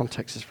because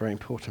context is very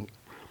important.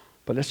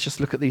 But let's just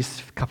look at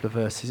these couple of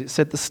verses. It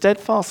said, the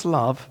steadfast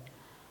love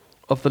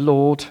of the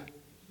Lord,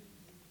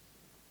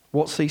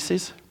 what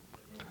ceases?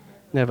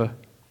 Never.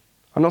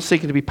 I'm not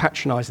seeking to be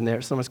patronizing there.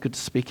 It's almost good to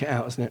speak it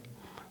out, isn't it?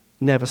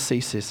 Never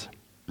ceases.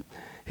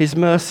 His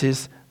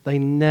mercies, they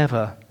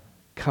never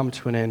come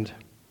to an end.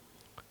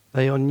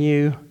 They are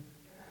new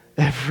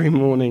every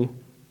morning.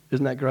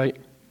 Isn't that great?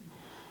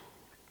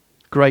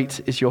 Great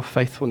is your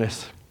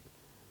faithfulness.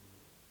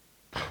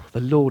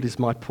 The Lord is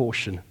my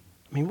portion.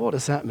 I mean, what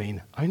does that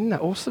mean? Isn't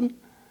that awesome?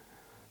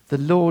 The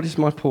Lord is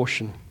my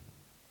portion.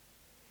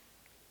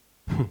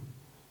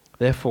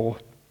 Therefore,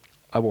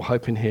 I will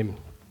hope in him.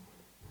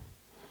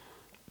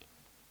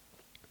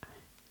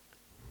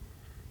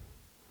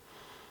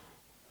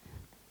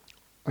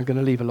 I'm going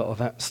to leave a lot of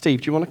that.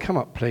 Steve, do you want to come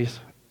up,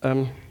 please?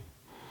 I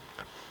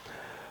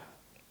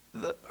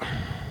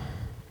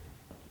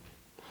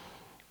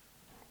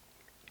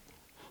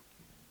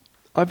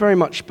very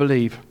much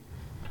believe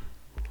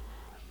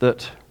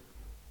that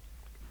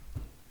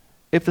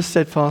if the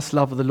steadfast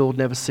love of the Lord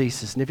never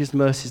ceases, and if his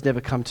mercies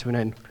never come to an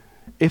end,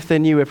 if they're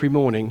new every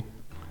morning,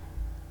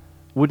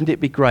 wouldn't it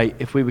be great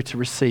if we were to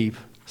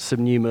receive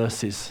some new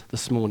mercies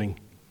this morning?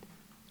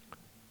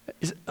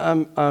 I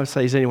would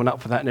say, is anyone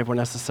up for that? And everyone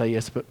has to say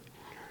yes. But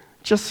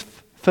just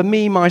for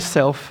me,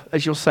 myself,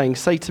 as you're saying,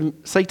 say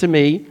to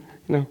me,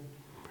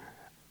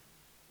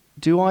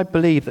 do I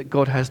believe that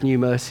God has new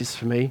mercies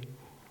for me?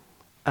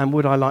 And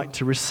would I like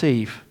to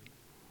receive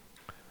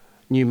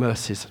new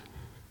mercies?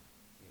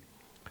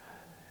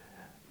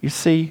 You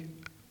see,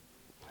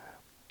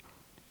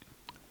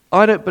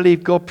 I don't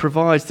believe God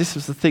provides, this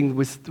was the thing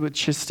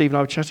which Steve and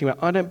I were chatting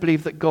about, I don't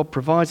believe that God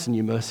provides the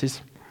new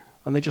mercies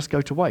and they just go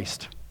to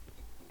waste.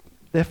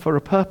 They're for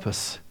a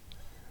purpose.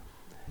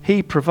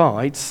 He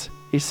provides,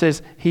 he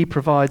says he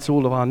provides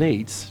all of our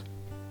needs.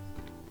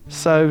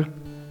 So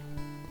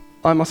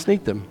I must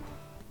need them.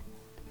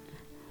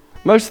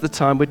 Most of the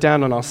time we're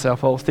down on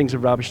ourselves, oh, things are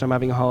rubbish, I'm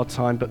having a hard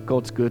time, but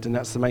God's good, and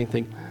that's the main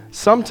thing.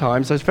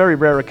 Sometimes, those very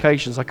rare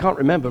occasions, I can't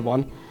remember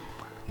one,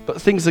 but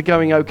things are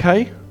going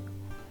okay,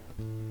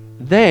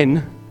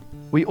 then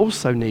we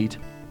also need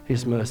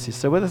his mercies.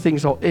 So whether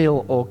things are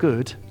ill or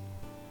good,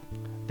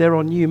 there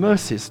are new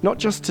mercies. Not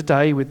just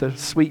today with the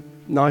sweet,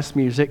 nice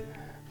music,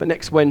 but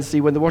next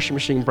Wednesday when the washing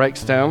machine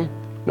breaks down.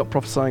 Not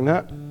prophesying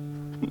that.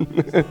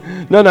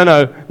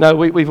 No,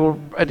 we've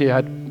already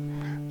had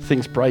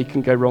things break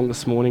and go wrong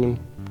this morning and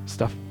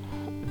stuff.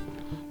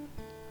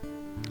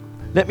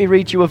 Let me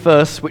read you a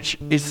verse which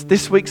is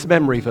this week's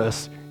memory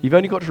verse. You've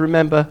only got to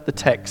remember the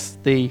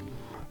text, the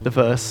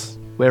verse,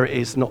 where it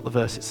is, not the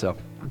verse itself.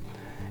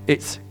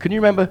 It's, can you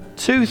remember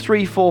 2,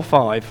 3, 4,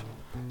 5?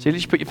 So you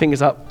just put your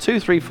fingers up. 2,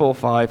 3, 4,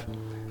 5.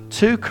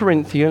 2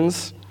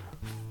 Corinthians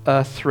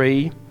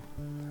 3,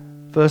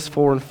 verse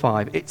 4 and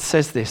 5. It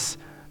says this,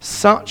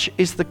 such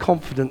is the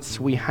confidence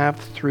we have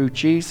through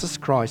Jesus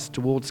Christ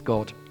towards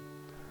God.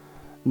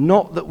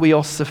 Not that we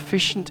are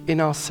sufficient in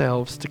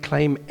ourselves to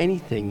claim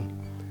anything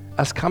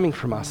as coming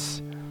from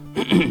us,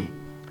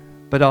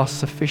 but our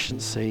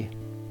sufficiency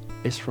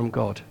is from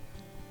God.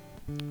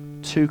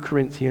 2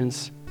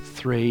 Corinthians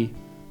 3,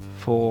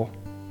 4,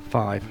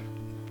 5.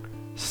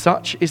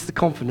 Such is the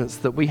confidence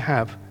that we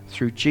have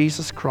through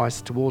Jesus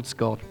Christ towards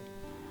God.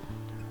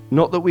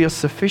 Not that we are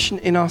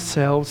sufficient in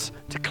ourselves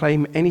to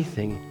claim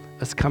anything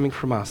as coming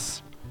from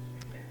us,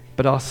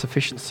 but our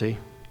sufficiency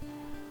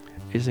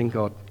is in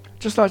God.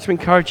 Just like to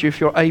encourage you, if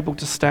you're able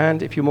to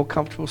stand, if you're more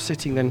comfortable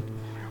sitting,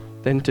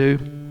 then do.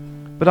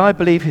 But I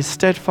believe his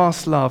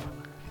steadfast love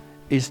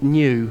is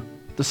new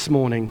this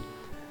morning.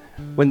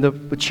 When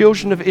the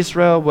children of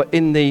Israel were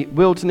in the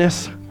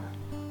wilderness,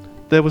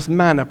 there was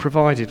manna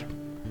provided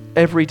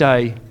every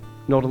day,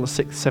 not on the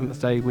 6th,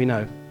 7th day, we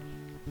know.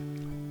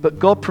 But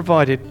God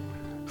provided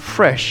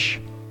fresh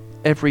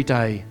every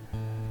day,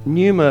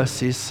 new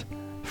mercies,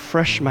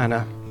 fresh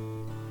manna.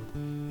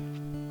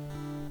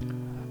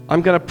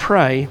 I'm going to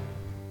pray.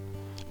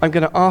 I'm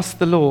going to ask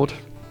the Lord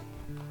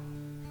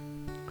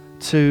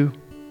to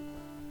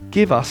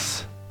give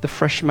us the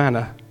fresh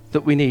manna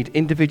that we need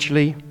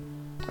individually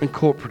and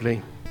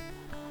corporately.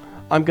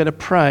 I'm going to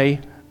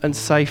pray and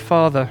say,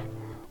 Father,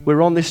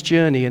 we're on this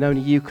journey and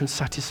only you can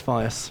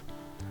satisfy us.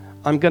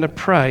 I'm going to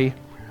pray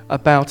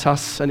about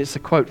us, and it's a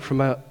quote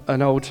from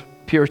an old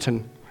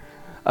Puritan,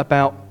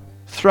 about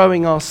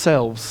throwing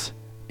ourselves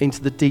into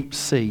the deep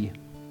sea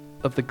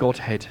of the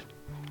Godhead,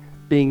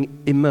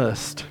 being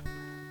immersed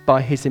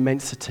by his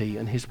immensity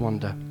and his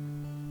wonder.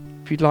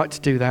 If you'd like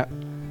to do that,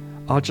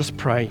 I'll just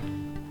pray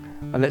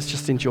and let's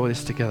just enjoy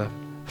this together.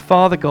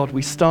 Father God,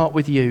 we start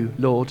with you,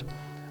 Lord.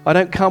 I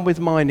don't come with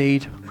my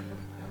need.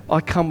 I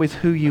come with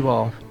who you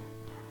are.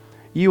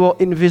 You are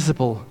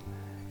invisible.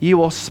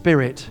 You are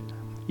spirit.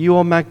 You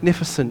are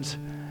magnificent.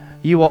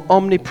 You are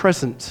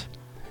omnipresent.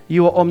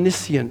 You are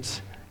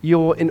omniscient.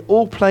 You are in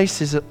all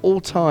places at all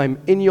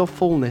time, in your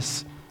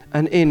fullness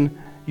and in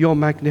your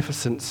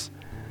magnificence.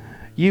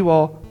 You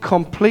are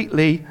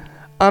completely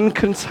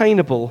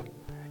uncontainable.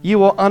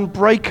 You are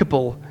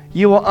unbreakable.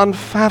 You are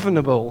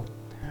unfathomable.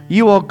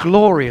 You are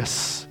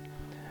glorious.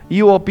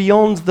 You are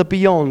beyond the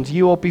beyond.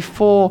 You are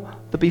before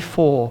the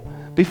before.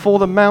 Before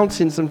the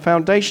mountains and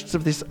foundations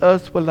of this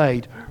earth were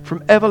laid,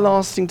 from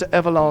everlasting to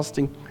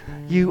everlasting,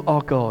 you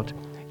are God.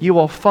 You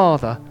are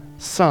Father,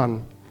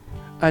 Son,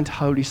 and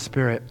Holy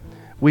Spirit.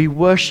 We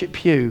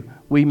worship you.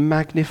 We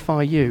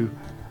magnify you,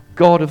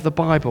 God of the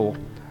Bible,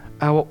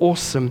 our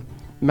awesome,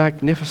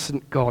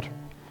 magnificent God.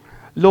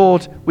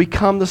 Lord, we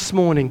come this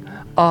morning.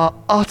 Our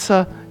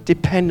utter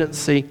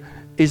dependency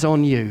is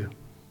on you.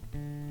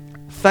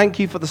 Thank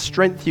you for the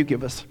strength you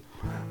give us,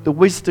 the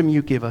wisdom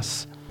you give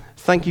us.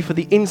 Thank you for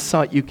the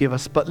insight you give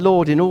us. But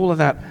Lord, in all of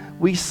that,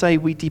 we say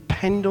we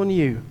depend on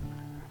you.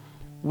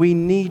 We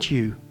need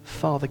you,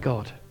 Father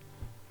God,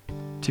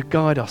 to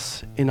guide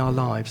us in our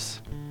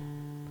lives.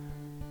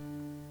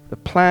 The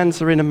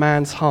plans are in a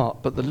man's heart,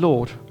 but the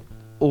Lord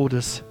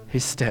orders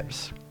his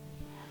steps.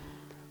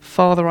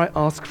 Father, I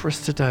ask for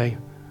us today,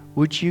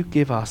 would you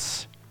give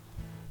us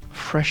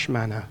fresh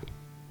manna?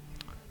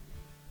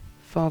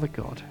 Father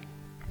God,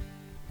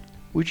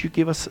 would you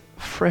give us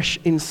fresh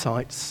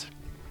insights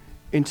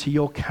into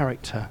your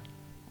character?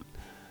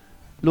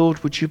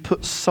 Lord, would you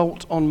put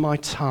salt on my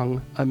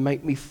tongue and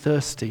make me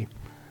thirsty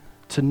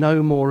to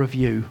know more of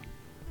you,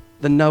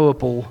 the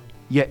knowable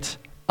yet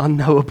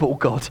unknowable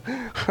God.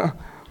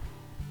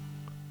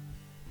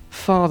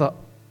 Father,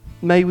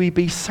 may we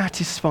be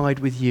satisfied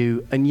with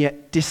you and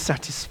yet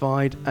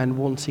dissatisfied and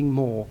wanting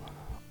more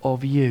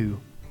of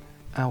you,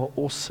 our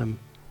awesome,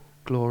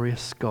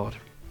 glorious God.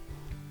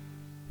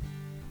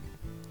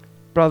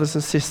 Brothers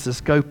and sisters,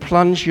 go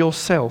plunge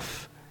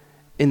yourself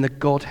in the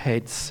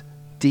Godhead's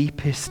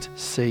deepest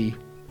sea.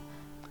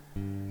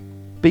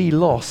 Be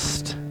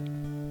lost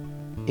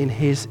in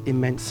his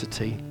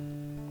immensity,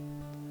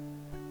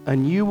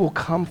 and you will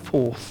come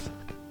forth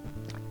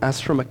as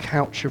from a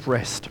couch of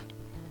rest,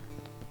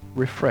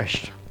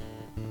 refreshed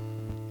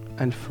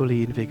and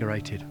fully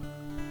invigorated.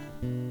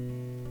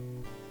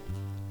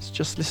 Let's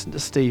just listen to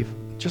Steve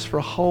just for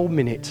a whole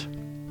minute,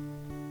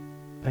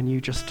 and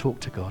you just talk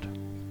to God.